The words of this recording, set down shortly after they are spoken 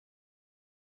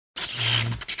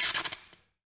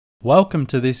Welcome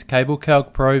to this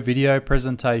CableCalc Pro video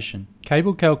presentation.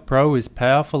 CableCalc Pro is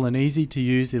powerful and easy to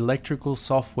use electrical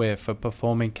software for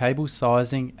performing cable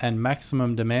sizing and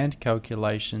maximum demand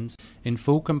calculations in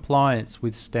full compliance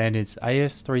with standards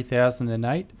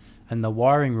AS3008 and the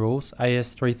wiring rules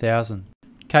AS3000.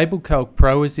 CableCalc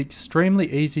Pro is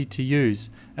extremely easy to use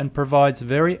and provides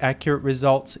very accurate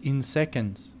results in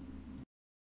seconds.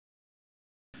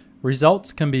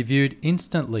 Results can be viewed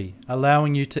instantly,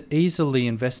 allowing you to easily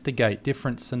investigate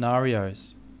different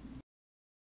scenarios.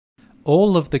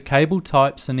 All of the cable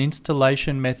types and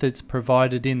installation methods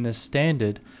provided in the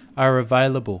standard are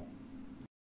available.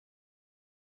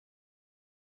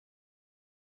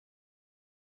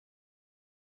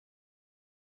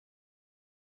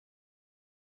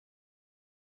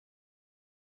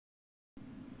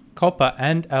 Copper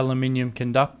and aluminium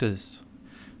conductors,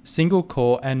 single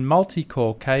core and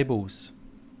multi-core cables,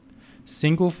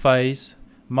 single phase,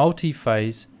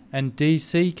 multi-phase and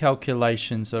DC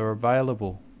calculations are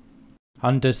available.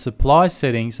 Under supply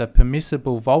settings, a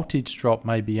permissible voltage drop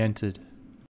may be entered.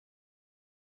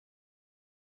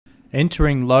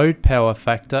 Entering load power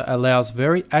factor allows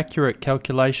very accurate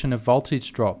calculation of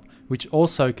voltage drop, which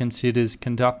also considers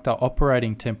conductor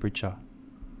operating temperature.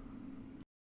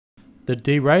 The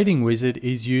Derating Wizard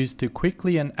is used to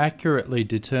quickly and accurately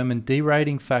determine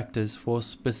derating factors for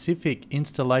specific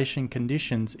installation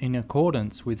conditions in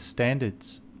accordance with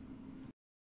standards.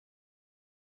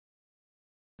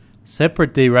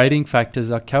 Separate derating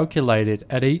factors are calculated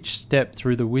at each step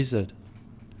through the wizard.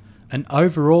 An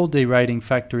overall derating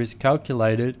factor is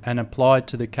calculated and applied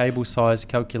to the cable size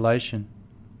calculation.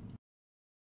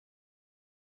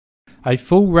 A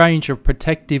full range of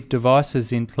protective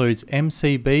devices includes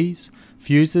MCBs,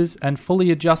 fuses and fully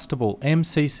adjustable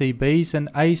MCCBs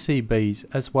and ACBs,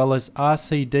 as well as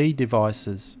RCD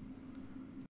devices.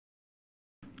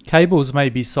 Cables may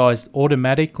be sized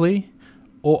automatically,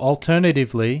 or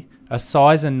alternatively, a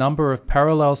size and number of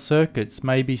parallel circuits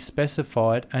may be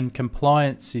specified and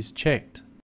compliance is checked.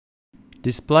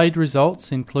 Displayed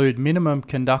results include minimum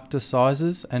conductor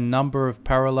sizes and number of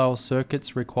parallel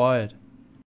circuits required.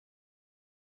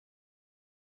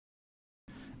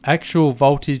 Actual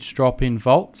voltage drop in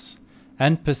volts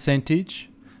and percentage,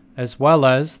 as well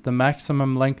as the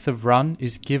maximum length of run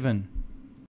is given.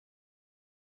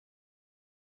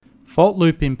 Fault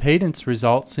loop impedance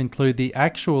results include the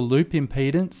actual loop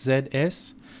impedance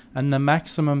ZS and the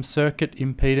maximum circuit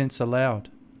impedance allowed.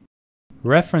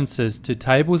 References to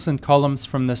tables and columns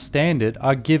from the standard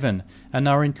are given and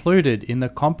are included in the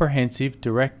comprehensive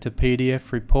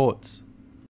direct-to-PDF reports.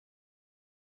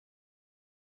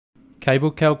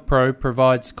 CableCalc Pro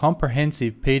provides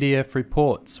comprehensive PDF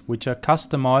reports which are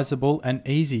customizable and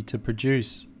easy to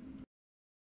produce.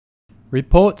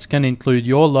 Reports can include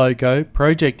your logo,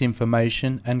 project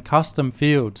information and custom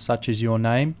fields such as your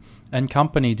name and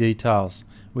company details,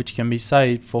 which can be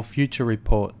saved for future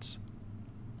reports.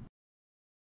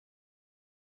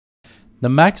 The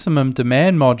maximum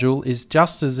demand module is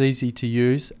just as easy to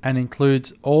use and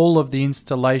includes all of the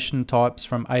installation types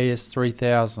from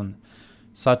AS3000.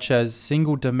 Such as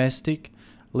single domestic,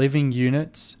 living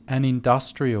units and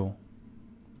industrial.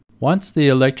 Once the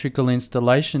electrical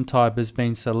installation type has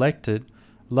been selected,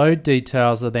 load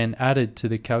details are then added to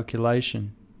the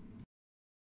calculation.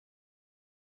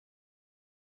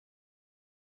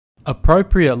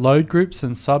 Appropriate load groups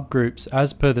and subgroups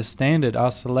as per the standard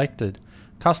are selected.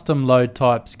 Custom load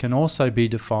types can also be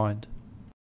defined.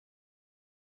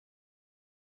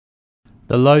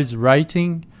 The load's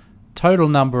rating, total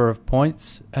number of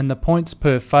points, and the points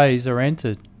per phase are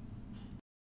entered.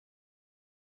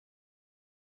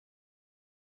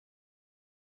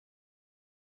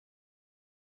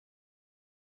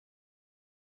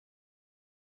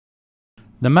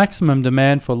 The maximum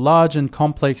demand for large and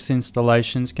complex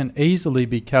installations can easily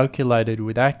be calculated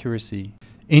with accuracy.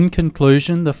 In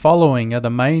conclusion, the following are the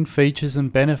main features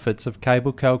and benefits of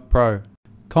CableCalc Pro.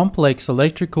 Complex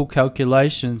electrical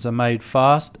calculations are made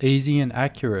fast, easy and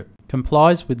accurate.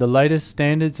 Complies with the latest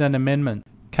standards and amendment.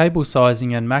 Cable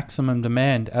sizing and maximum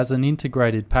demand as an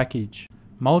integrated package.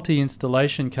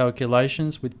 Multi-installation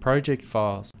calculations with project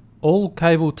files. All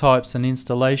cable types and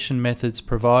installation methods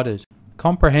provided.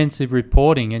 Comprehensive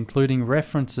reporting including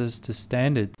references to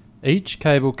standard. Each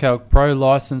CableCalc Pro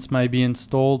license may be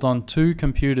installed on 2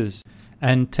 computers.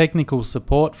 And technical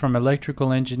support from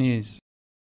electrical engineers.